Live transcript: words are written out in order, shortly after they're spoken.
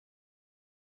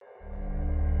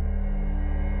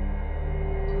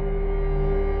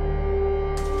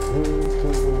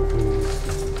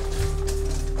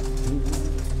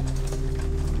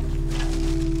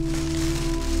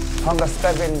Hunger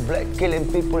starving, black killing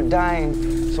people dying.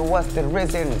 So what's the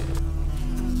reason?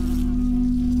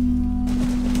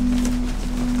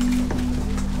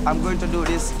 I'm going to do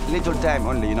this little time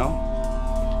only, you know.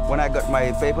 When I got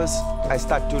my papers, I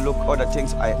start to look other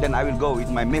things. Then I will go with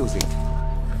my music.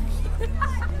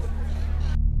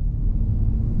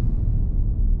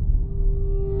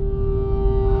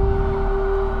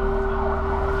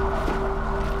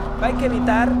 Hay que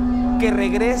evitar que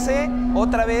regrese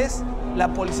otra vez la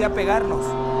policía a pegarnos.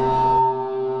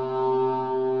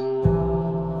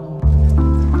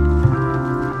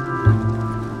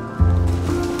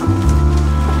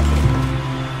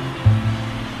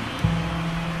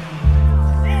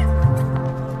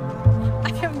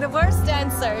 I am the worst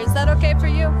dancer. Is that okay for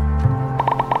you?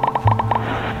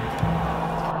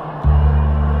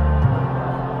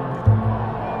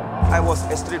 I was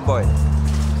a street boy.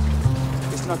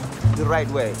 It's not the right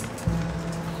way.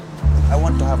 I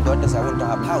want to have daughters, I want to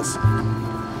have a house.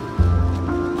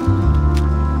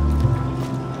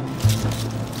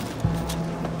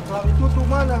 Itu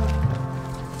mana?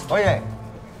 Oye,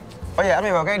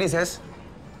 amigo, ¿qué dices?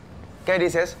 ¿Qué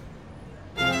dices?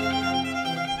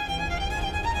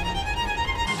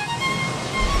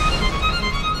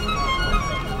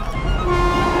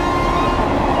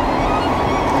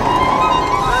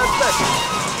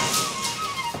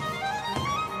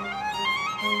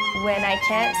 When I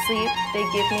can't sleep, they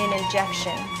give me an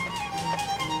injection.